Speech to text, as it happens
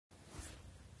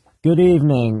Good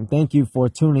evening. Thank you for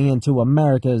tuning into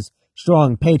America's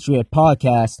Strong Patriot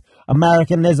podcast.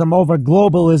 Americanism over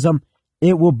globalism.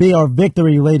 It will be our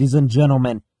victory, ladies and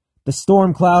gentlemen. The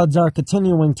storm clouds are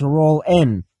continuing to roll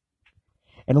in.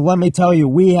 And let me tell you,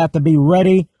 we have to be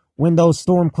ready when those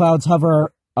storm clouds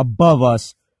hover above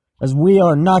us, as we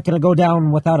are not going to go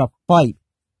down without a fight.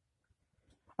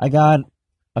 I got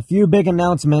a few big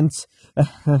announcements.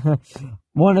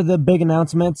 One of the big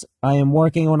announcements, I am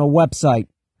working on a website.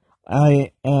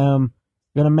 I am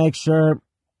going to make sure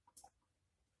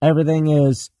everything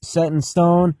is set in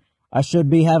stone. I should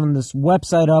be having this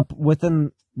website up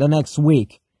within the next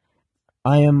week.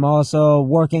 I am also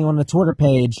working on a Twitter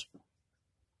page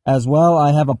as well.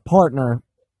 I have a partner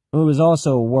who is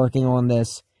also working on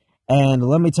this. And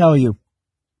let me tell you,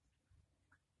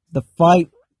 the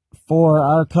fight for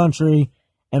our country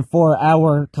and for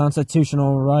our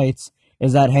constitutional rights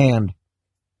is at hand.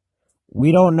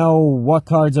 We don't know what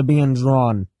cards are being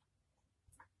drawn.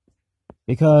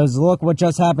 Because look what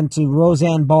just happened to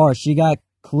Roseanne Barr. She got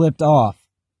clipped off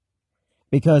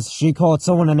because she called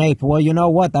someone an ape. Well, you know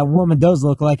what? That woman does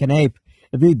look like an ape,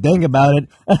 if you think about it.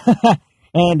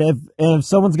 And if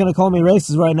someone's going to call me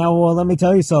racist right now, well, let me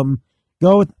tell you something.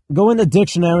 Go in the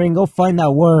dictionary and go find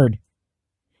that word.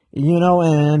 You know,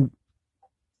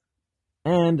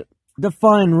 and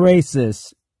define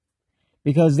racist.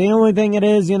 Because the only thing it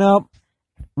is, you know,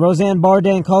 Roseanne Barr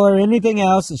didn't call her anything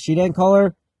else. She didn't call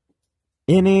her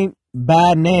any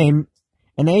bad name.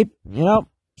 An ape, you know,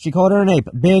 she called her an ape.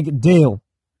 Big deal.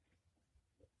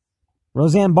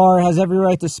 Roseanne Barr has every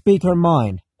right to speak her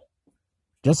mind.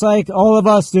 Just like all of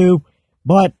us do.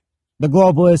 But the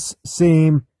globalists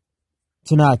seem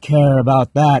to not care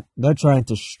about that. They're trying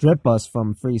to strip us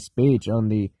from free speech on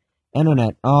the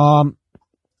internet.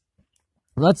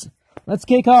 Let's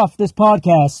kick off this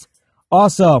podcast.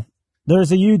 Also,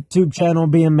 there's a YouTube channel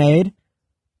being made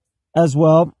as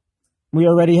well. We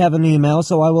already have an email,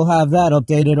 so I will have that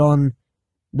updated on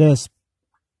this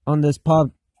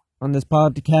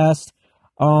podcast.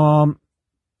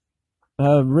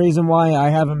 Reason why I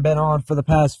haven't been on for the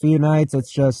past few nights,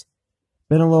 it's just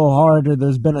been a little hard.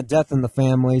 There's been a death in the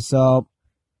family, so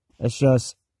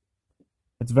it's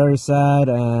very sad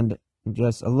and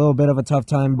just a little bit of a tough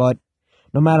time, but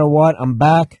no matter what, I'm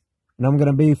back and I'm going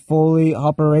to be fully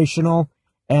operational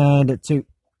and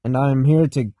I'm here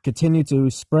to continue to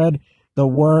spread the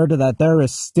word that there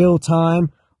is still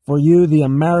time for you, the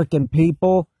American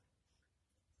people,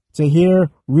 to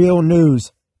hear real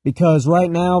news. Because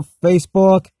right now,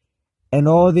 Facebook and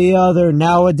all the other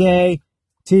nowadays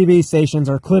TV stations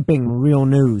are clipping real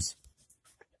news.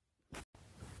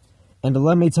 And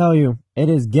let me tell you, it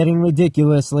is getting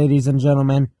ridiculous, ladies and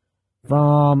gentlemen,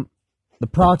 from the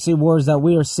proxy wars that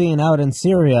we are seeing out in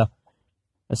Syria,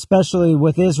 especially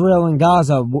with Israel and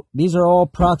Gaza. These are all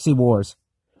proxy wars.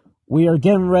 We are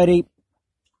getting ready.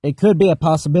 It could be a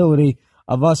possibility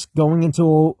of us going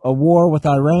into a war with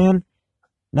Iran.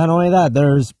 Not only that,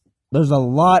 there's a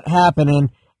lot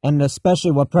happening, and especially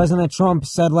what President Trump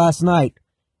said last night.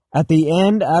 At the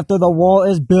end, after the wall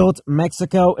is built,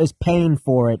 Mexico is paying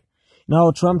for it.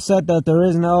 No, Trump said that there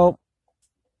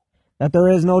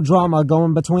is no drama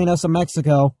going between us and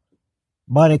Mexico,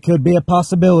 but it could be a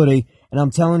possibility, and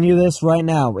I'm telling you this right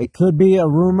now. It could be a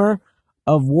rumor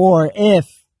of war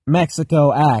if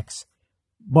Mexico acts.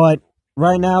 But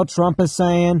right now, Trump is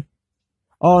saying,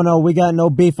 oh no, we got no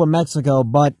beef with Mexico,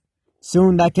 but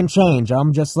soon that can change.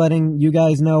 I'm just letting you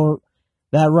guys know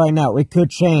that right now. It could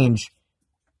change.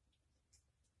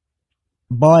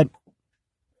 But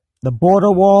the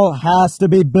border wall has to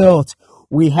be built.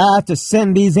 We have to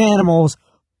send these animals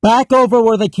back over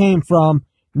where they came from.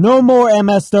 No more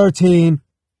MS-13.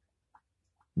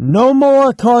 No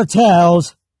more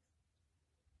cartels.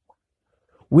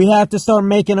 We have to start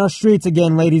making our streets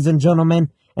again, ladies and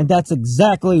gentlemen. And that's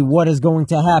exactly what is going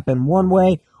to happen, one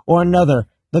way or another.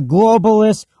 The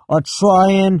globalists are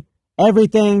trying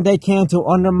everything they can to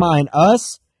undermine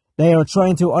us. They are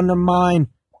trying to undermine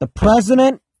the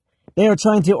president. They are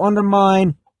trying to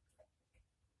undermine,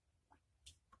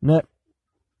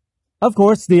 of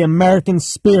course, the American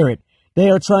spirit. They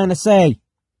are trying to say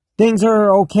things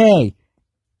are okay.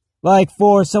 Like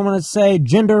for someone to say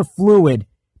gender fluid.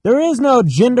 There is no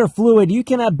gender fluid. You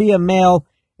cannot be a male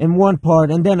in one part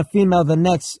and then a female the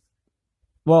next.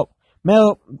 Well,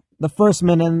 male the first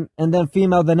minute and then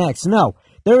female the next. No,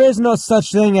 there is no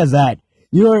such thing as that.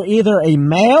 You are either a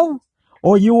male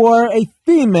or you are a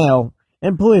female.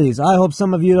 And please, I hope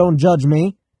some of you don't judge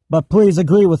me, but please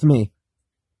agree with me.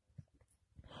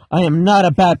 I am not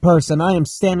a bad person. I am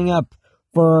standing up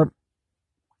for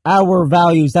our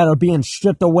values that are being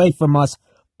stripped away from us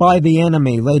by the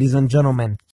enemy, ladies and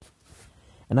gentlemen.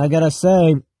 And I gotta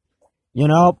say, you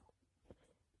know,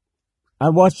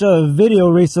 I watched a video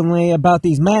recently about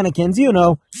these mannequins. You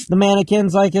know, the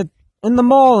mannequins like it in the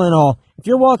mall and all. If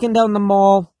you're walking down the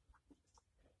mall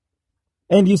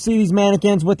and you see these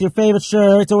mannequins with your favorite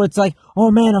shirts, or it's like,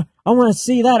 oh man, I want to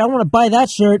see that. I want to buy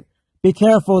that shirt. Be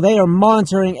careful. They are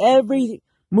monitoring every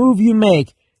move you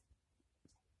make.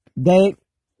 They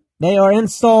are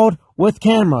installed with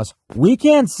cameras. We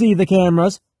can't see the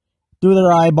cameras through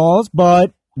their eyeballs,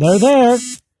 but they're there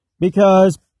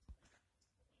because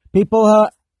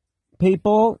people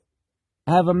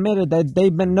have admitted that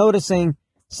they've been noticing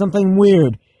something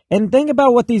weird. And think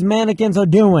about what these mannequins are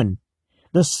doing.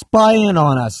 They're spying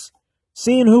on us,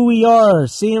 seeing who we are,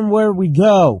 seeing where we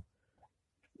go.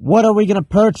 What are we going to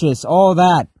purchase? All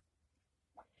that.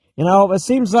 You know, it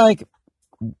seems like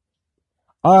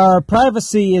our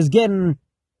privacy is getting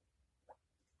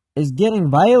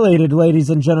violated, ladies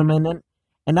and gentlemen,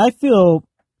 and I feel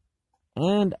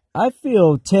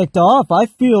ticked off. I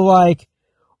feel like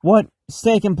what's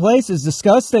taking place is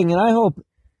disgusting, and I hope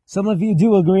some of you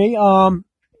do agree.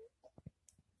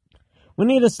 We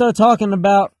need to start talking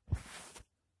about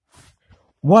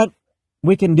what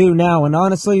we can do now, and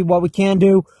honestly, what we can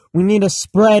do, we need to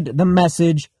spread the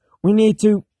message. We need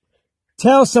to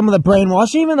tell some of the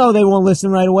brainwash, even though they won't listen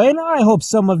right away. And I hope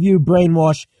some of you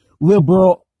brainwash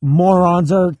liberal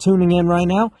morons are tuning in right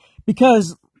now.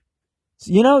 Because,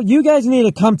 you know, you guys need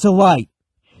to come to light.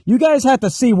 You guys have to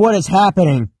see what is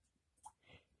happening.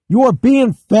 You are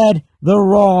being fed the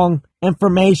wrong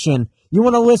information. You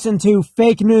want to listen to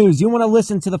fake news. You want to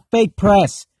listen to the fake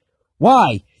press.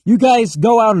 Why? You guys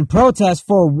go out and protest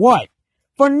for what?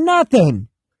 For nothing.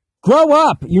 Grow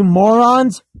up, you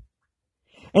morons.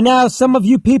 And now some of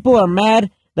you people are mad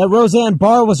that Roseanne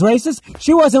Barr was racist.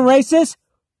 She wasn't racist.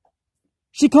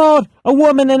 She called a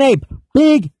woman an ape.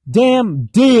 Big damn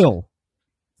deal.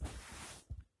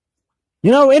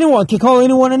 You know, anyone can call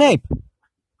anyone an ape.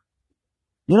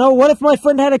 You know, what if my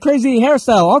friend had a crazy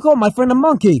hairstyle? I'll call my friend a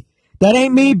monkey. That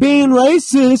ain't me being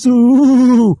racist.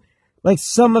 Ooh. Like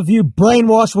some of you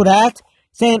brainwashed would act,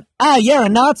 saying, you're a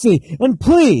Nazi. And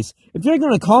please, if you're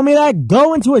going to call me that,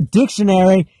 go into a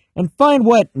dictionary and find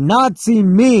what Nazi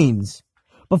means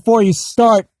before you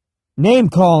start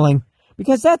name-calling,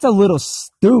 because that's a little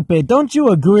stupid. Don't you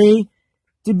agree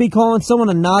to be calling someone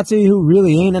a Nazi who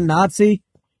really ain't a Nazi?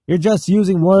 You're just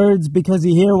using words because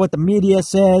you hear what the media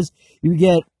says. You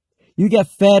get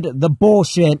fed the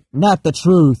bullshit, not the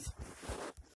truth.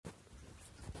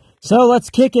 So let's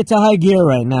kick it to high gear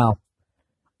right now.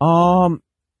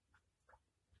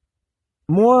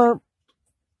 More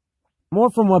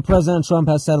from what President Trump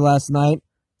has said last night.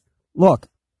 Look,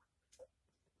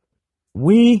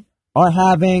 we are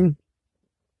having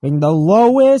the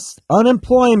lowest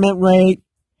unemployment rate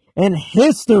in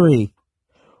history.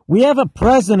 We have a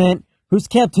president who's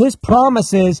kept his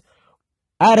promises.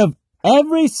 Out of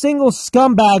every single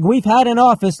scumbag we've had in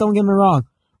office, don't get me wrong,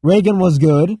 Reagan was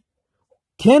good.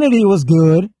 Kennedy was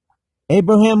good.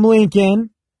 Abraham Lincoln.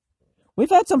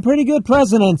 We've had some pretty good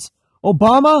presidents.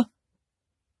 Obama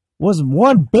was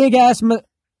one big ass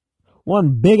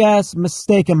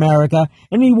mistake, America,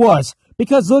 and he was,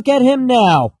 because look at him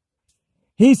now.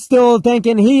 He's still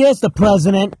thinking he is the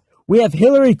president. We have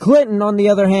Hillary Clinton, on the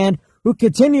other hand, who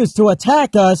continues to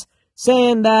attack us,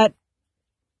 saying that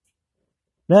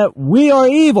we are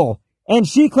evil, and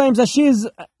she claims that she's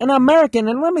an American.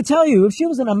 And let me tell you, if she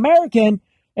was an American,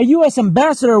 a U.S.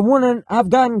 ambassador wouldn't have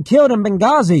gotten killed in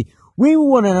Benghazi. We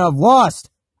wouldn't have lost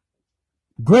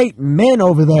great men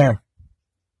over there.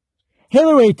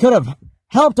 Hillary could have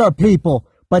helped our people,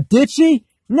 but did she?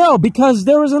 No, because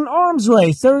there was an arms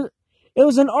race. It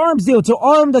was an arms deal to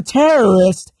arm the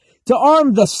terrorists, to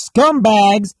arm the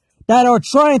scumbags that are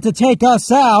trying to take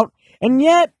us out, and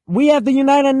yet we have the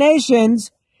United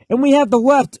Nations and we have the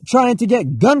left trying to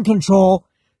get gun control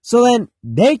so then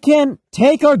they can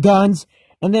take our guns,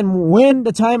 and then when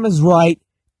the time is right,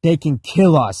 they can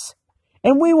kill us.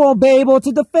 And we won't be able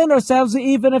to defend ourselves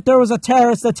even if there was a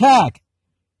terrorist attack.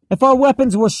 If our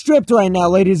weapons were stripped right now,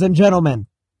 ladies and gentlemen.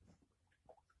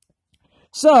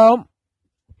 So,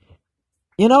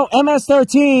 you know,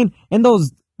 MS-13 and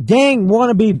those gang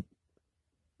wannabe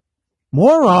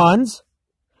morons.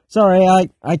 Sorry,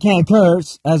 I can't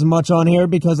curse as much on here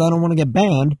because I don't want to get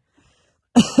banned.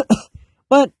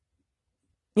 But,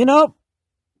 you know,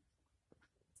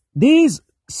 these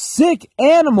sick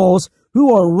animals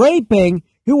who are raping,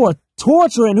 who are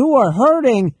torturing, who are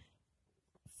hurting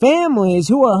families,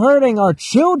 who are hurting our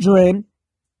children,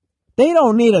 they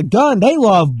don't need a gun. They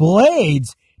love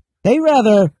blades. They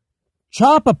rather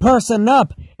chop a person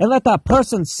up and let that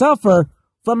person suffer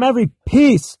from every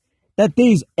piece that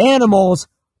these animals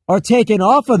are taking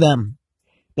off of them.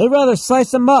 They'd rather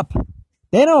slice them up.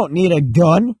 They don't need a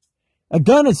gun. A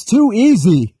gun is too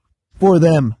easy for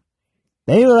them.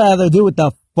 They'd rather do it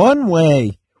the fun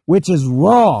way, which is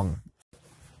wrong.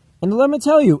 And let me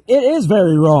tell you, it is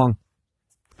very wrong.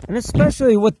 And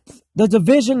especially with the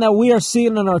division that we are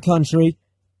seeing in our country,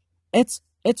 it's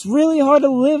really hard to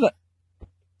live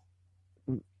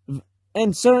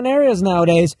in certain areas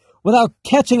nowadays without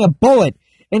catching a bullet.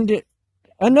 And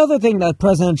another thing that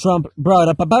President Trump brought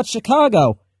up about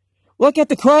Chicago, look at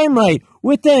the crime rate.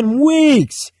 Within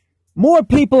weeks, more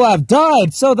people have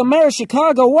died. So the mayor of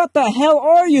Chicago, what the hell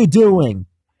are you doing?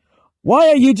 Why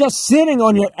are you just sitting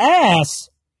on your ass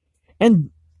and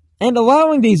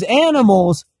allowing these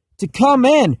animals to come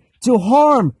in to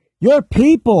harm your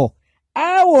people,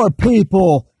 our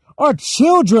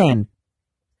children,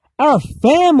 our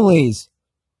families?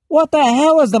 What the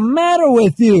hell is the matter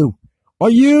with you? Are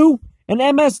you an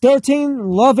MS-13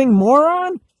 loving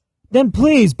moron? Then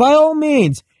please, by all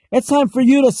means, it's time for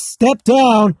you to step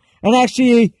down and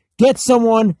actually get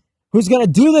someone who's going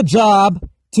to do the job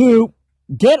to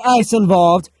get ICE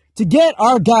involved, to get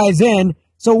our guys in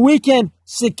so we can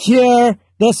secure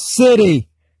the city.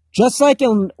 Just like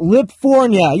in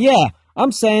Lifornia. Yeah,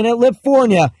 I'm saying it,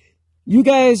 Lifornia. You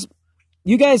guys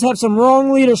have some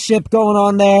wrong leadership going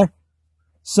on there.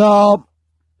 So,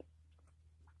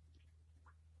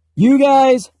 you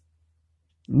guys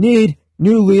need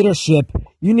new leadership.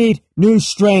 You need new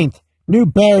strength, new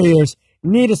barriers.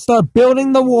 You need to start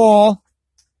building the wall.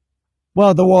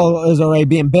 Well, the wall is already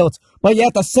being built, but you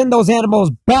have to send those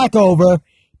animals back over.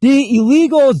 The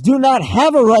illegals do not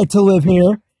have a right to live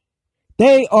here.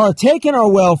 They are taking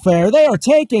our welfare. They are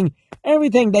taking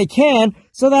everything they can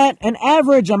so that an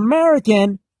average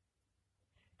American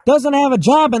doesn't have a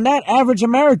job, and that average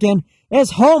American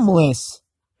is homeless,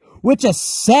 which is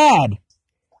sad.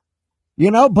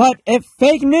 But if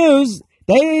fake news,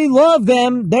 they love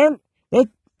them.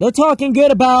 They're talking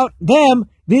good about them,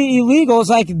 the illegals,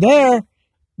 like they're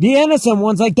the innocent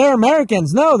ones, like they're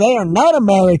Americans. No, they are not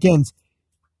Americans.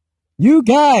 You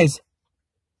guys,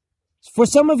 for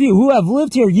some of you who have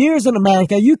lived here years in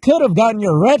America, you could have gotten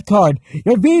your red card,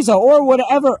 your visa, or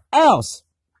whatever else.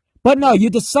 But no, you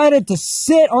decided to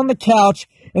sit on the couch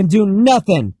and do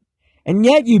nothing. And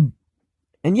yet you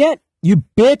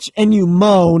bitch and you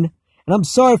moan. And I'm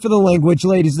sorry for the language,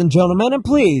 ladies and gentlemen. And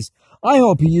please, I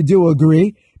hope you do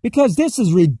agree, because this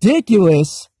is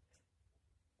ridiculous.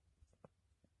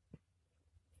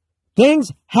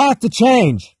 Things have to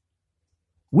change.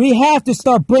 We have to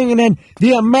start bringing in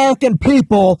the American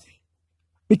people,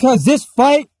 because this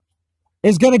fight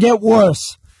is going to get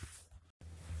worse.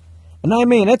 And I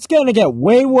mean, it's going to get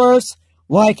way worse,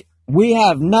 like we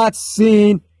have not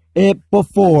seen it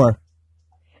before.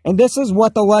 And this is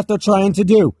what the left are trying to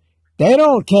do. They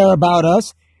don't care about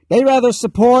us. They rather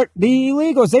support the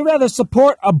illegals. They rather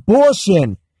support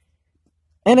abortion.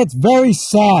 And it's very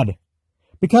sad,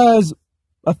 because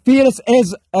a fetus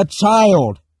is a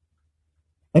child.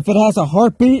 If it has a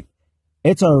heartbeat,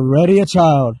 it's already a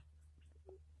child.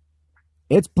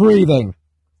 It's breathing.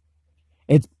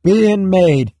 It's being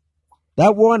made.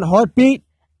 That one heartbeat,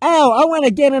 ow, I want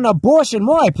to get an abortion.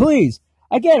 Why, please?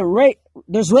 I get it,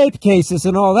 there's rape cases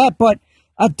and all that, but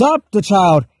adopt the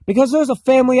child, because there's a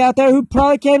family out there who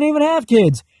probably can't even have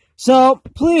kids. So,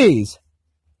 please,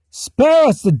 spare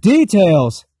us the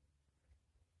details.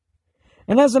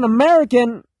 And as an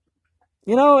American,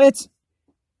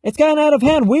 it's gotten out of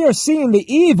hand. We are seeing the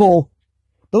evil,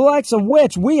 the likes of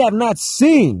which we have not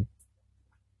seen.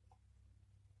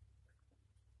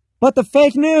 But the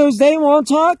fake news, they won't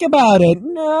talk about it.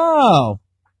 No.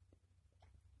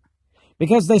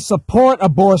 Because they support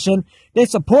abortion. They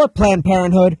support Planned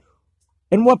Parenthood.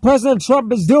 And what President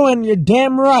Trump is doing, you're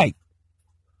damn right.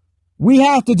 We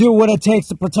have to do what it takes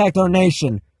to protect our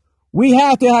nation. We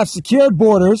have to have secured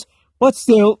borders. But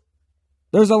still,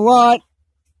 there's a lot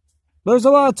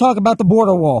of talk about the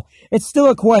border wall. It's still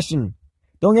a question.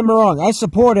 Don't get me wrong. I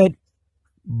support it.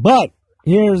 But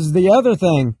here's the other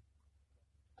thing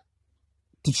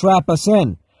to trap us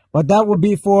in. But that would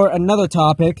be for another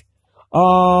topic.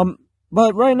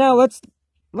 But right now, let's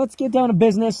get down to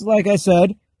business, like I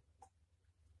said.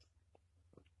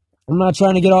 I'm not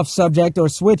trying to get off subject or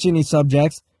switch any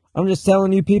subjects. I'm just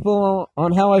telling you people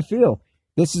on how I feel.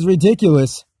 This is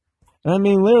ridiculous. I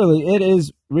mean, literally, it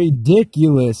is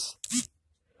ridiculous.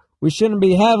 We shouldn't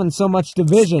be having so much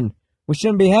division. We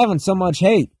shouldn't be having so much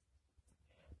hate.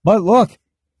 But look,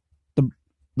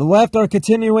 the left are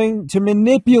continuing to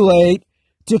manipulate,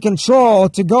 to control,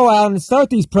 to go out and start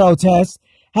these protests,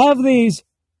 have these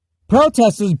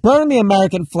protesters burn the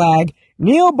American flag,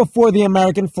 kneel before the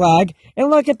American flag, and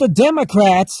look at the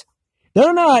Democrats.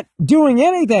 They're not doing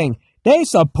anything. They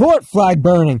support flag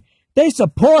burning. They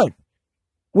support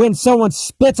when someone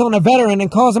spits on a veteran and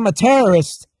calls him a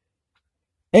terrorist.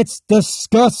 It's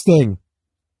disgusting.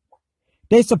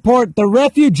 They support the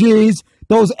refugees,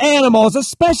 those animals,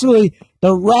 especially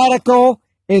the radical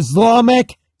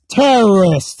Islamic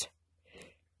terrorists.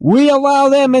 We allow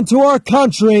them into our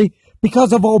country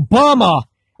because of Obama.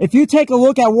 If you take a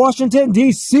look at Washington,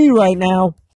 D.C. right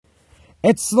now,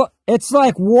 it's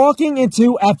like walking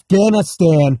into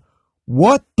Afghanistan.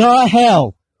 What the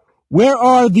hell? Where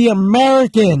are the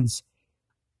Americans?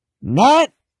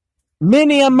 Not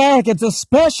many Americans,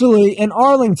 especially in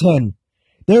Arlington.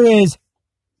 There is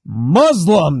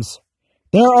Muslims.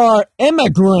 There are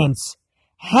immigrants.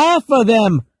 Half of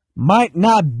them might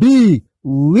not be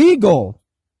legal.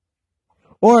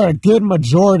 Or a good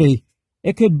majority.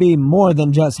 It could be more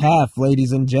than just half,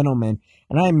 ladies and gentlemen.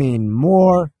 And I mean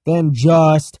more than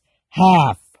just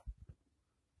half.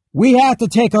 We have to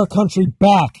take our country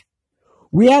back.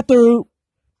 We have to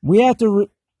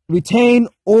retain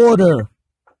order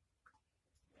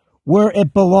where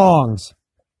it belongs.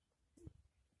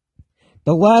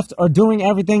 The left are doing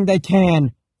everything they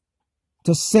can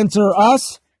to censor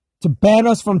us, to ban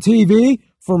us from TV,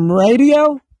 from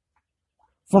radio,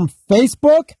 from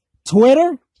Facebook,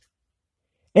 Twitter.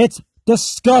 It's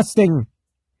disgusting.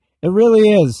 It really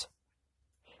is.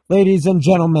 Ladies and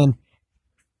gentlemen,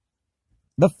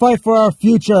 the fight for our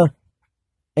future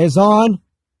is on.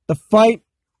 The fight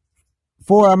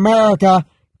for America,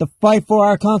 the fight for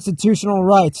our constitutional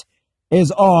rights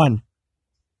is on.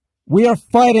 We are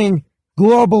fighting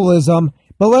globalism,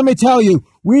 but let me tell you,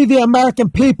 we the American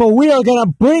people, we are going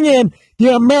to bring in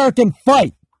the American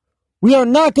fight. We are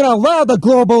not going to allow the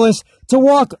globalists to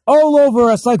walk all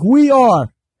over us like we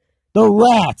are the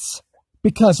rats,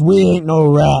 because we ain't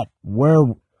no rat.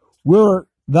 We're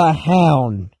the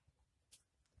hound.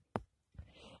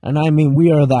 And I mean,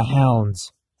 we are the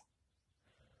hounds.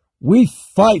 We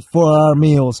fight for our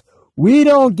meals. We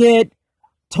don't get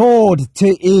told to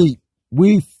eat.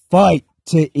 We fight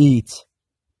to eat.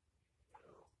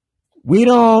 We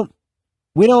don't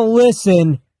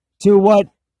listen to what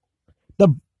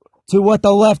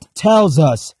the left tells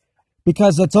us,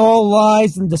 because it's all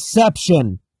lies and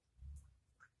deception.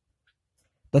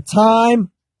 The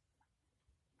time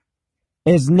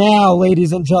is now,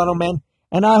 ladies and gentlemen,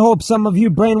 and I hope some of you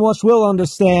brainwashed will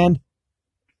understand.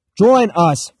 Join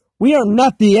us. We are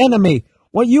not the enemy.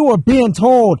 What you are being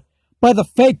told by the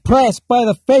fake press, by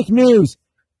the fake news,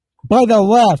 by the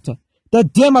left, the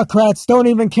Democrats don't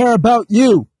even care about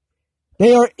you.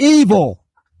 They are evil.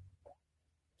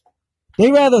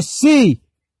 They rather see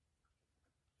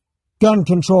gun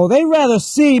control. They rather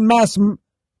see mass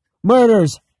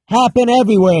murders happen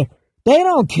everywhere. They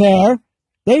don't care.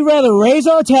 They rather raise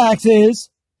our taxes,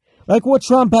 like what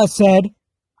Trump has said.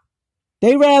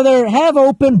 They rather have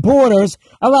open borders,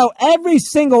 allow every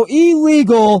single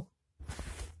illegal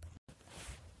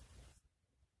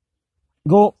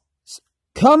go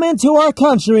come into our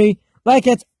country like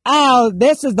it's,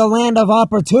 this is the land of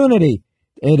opportunity.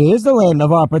 It is the land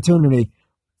of opportunity,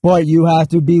 but you have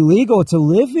to be legal to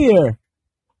live here,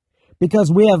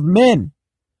 because we have men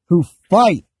who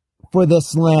fight for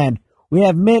this land. We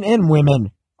have men and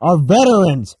women, our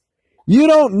veterans. You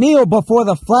don't kneel before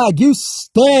the flag. You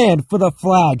stand for the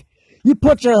flag. You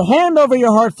put your hand over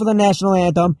your heart for the national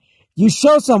anthem. You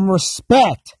show some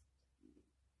respect.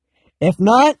 If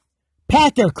not,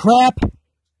 pack your crap.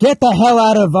 Get the hell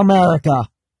out of America.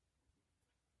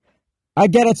 I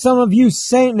get it. Some of you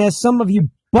Satanists, some of you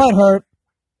butthurt,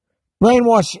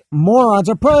 brainwashed morons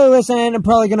are probably listening and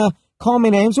probably going to call me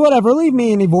names. Whatever. Leave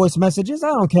me any voice messages. I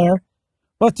don't care.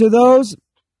 But to those,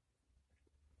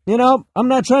 I'm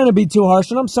not trying to be too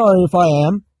harsh, and I'm sorry if I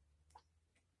am,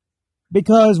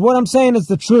 because what I'm saying is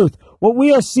the truth. What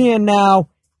we are seeing now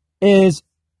is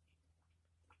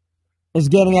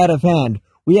getting out of hand.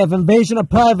 We have invasion of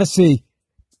privacy.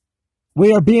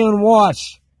 We are being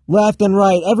watched left and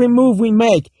right. Every move we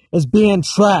make is being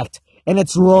tracked, and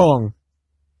it's wrong.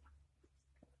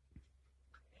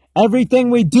 Everything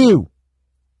we do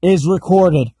is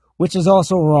recorded, which is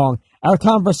also wrong. Our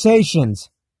conversations,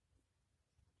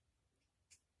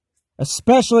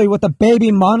 especially with the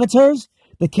baby monitors,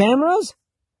 the cameras,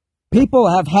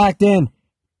 people have hacked in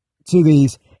to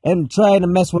these and tried to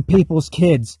mess with people's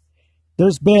kids.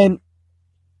 There's been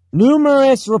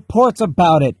numerous reports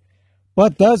about it.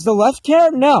 But does the left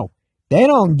care? No. They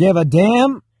don't give a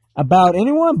damn about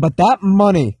anyone but that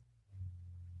money.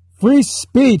 Free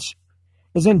speech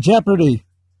is in jeopardy.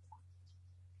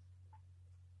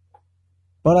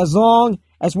 But as long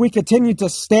as we continue to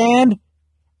stand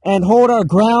and hold our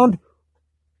ground,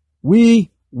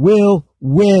 we will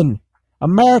win.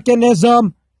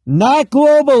 Americanism, not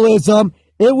globalism.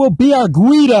 It will be our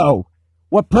Guido,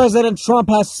 what President Trump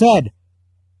has said.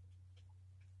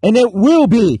 And it will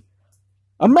be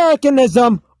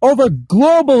Americanism over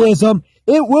globalism.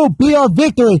 It will be our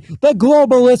victory. The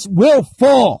globalists will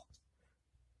fall.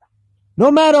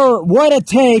 No matter what it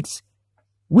takes,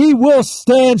 we will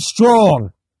stand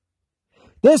strong.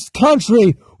 This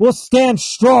country will stand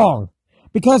strong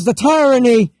because the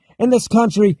tyranny in this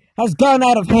country has gone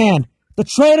out of hand. The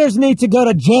traitors need to go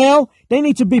to jail. They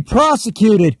need to be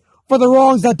prosecuted for the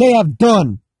wrongs that they have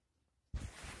done.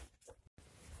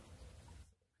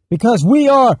 Because we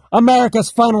are America's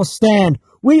final stand.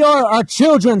 We are our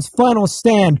children's final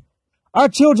stand. Our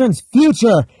children's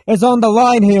future is on the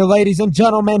line here, ladies and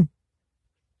gentlemen.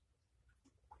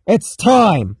 It's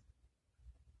time.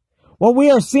 What we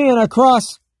are seeing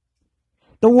across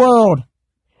the world,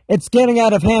 it's getting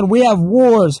out of hand. We have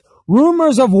wars,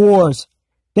 rumors of wars.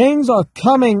 Things are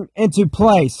coming into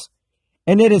place,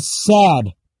 and it is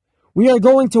sad. We are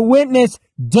going to witness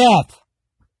death.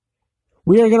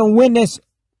 We are going to witness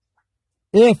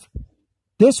if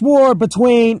this war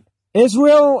between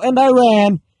Israel and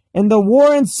Iran and the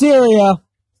war in Syria,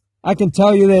 I can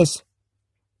tell you this,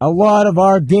 a lot of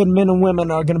our good men and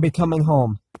women are going to be coming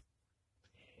home.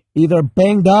 Either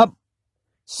banged up,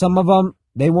 some of them,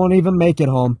 they won't even make it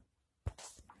home.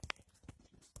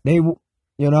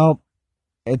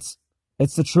 It's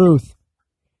the truth,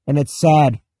 and it's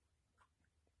sad.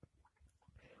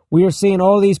 We are seeing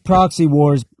all these proxy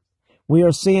wars. We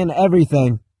are seeing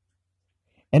everything,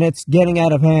 and it's getting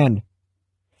out of hand.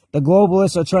 The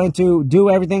globalists are trying to do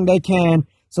everything they can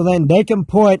so then they can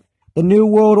put the New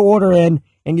World Order in,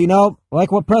 and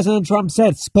like what President Trump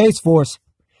said, Space Force.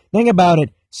 Think about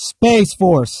it, Space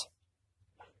Force.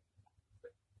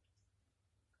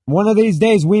 One of these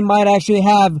days, we might actually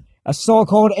have a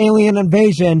so-called alien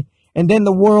invasion, and then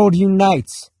the world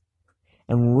unites.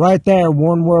 And right there,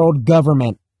 one world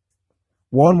government.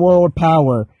 One world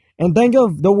power. And think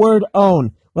of the word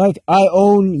own, like I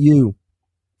own you.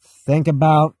 Think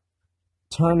about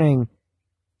turning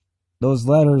those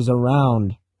letters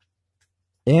around.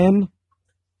 N-W-O.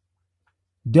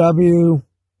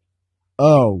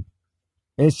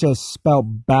 It's just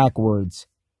spelled backwards.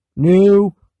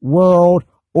 New World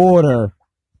Order.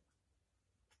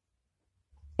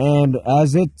 And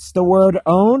as it's the word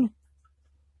own,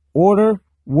 order,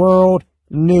 world,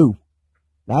 new.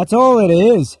 That's all it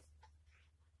is.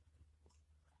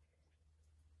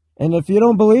 And if you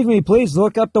don't believe me, please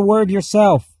look up the word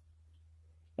yourself.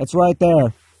 It's right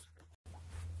there.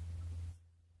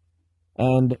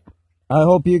 And I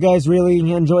hope you guys really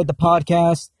enjoyed the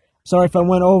podcast. Sorry if I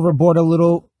went overboard a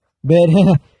little bit.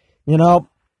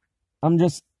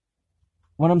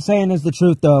 What I'm saying is the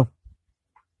truth, though.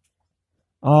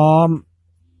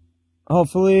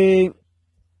 Hopefully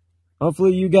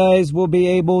you guys will be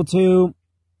able to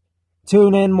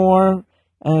tune in more.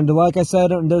 And like I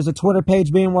said, there's a Twitter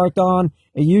page being worked on,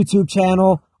 a YouTube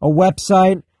channel, a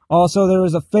website. Also, there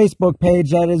is a Facebook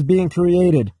page that is being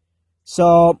created.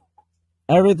 So,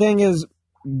 everything is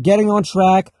getting on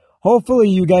track. Hopefully,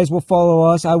 you guys will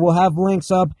follow us. I will have links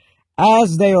up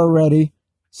as they are ready.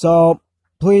 So,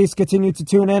 please continue to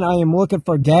tune in. I am looking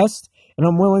for guests, and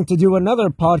I'm willing to do another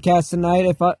podcast tonight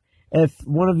if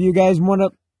one of you guys want to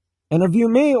interview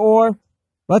me, or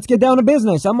let's get down to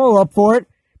business. I'm all up for it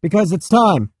because it's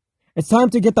time. It's time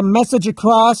to get the message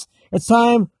across. It's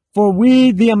time for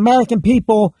we, the American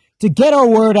people, to get our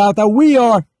word out that we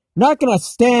are not going to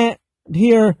stand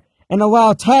here and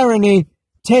allow tyranny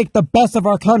take the best of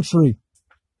our country.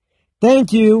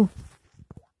 Thank you.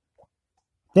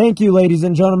 Thank you, ladies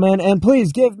and gentlemen. And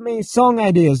please give me song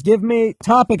ideas. Give me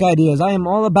topic ideas. I am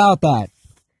all about that.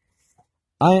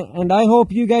 I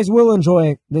hope you guys will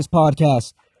enjoy this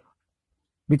podcast.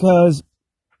 Because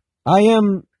I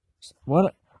am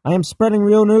spreading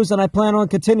real news, and I plan on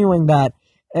continuing that.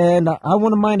 And I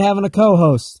wouldn't mind having a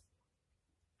co-host.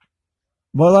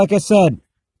 But like I said,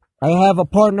 I have a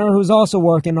partner who's also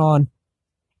working on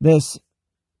this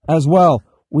as well.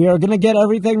 We are going to get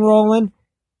everything rolling.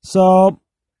 So,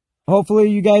 hopefully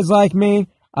you guys like me.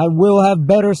 I will have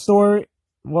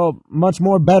much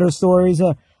more better stories.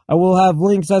 I will have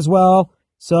links as well.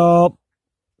 So,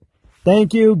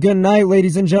 thank you. Good night,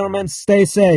 ladies and gentlemen. Stay safe.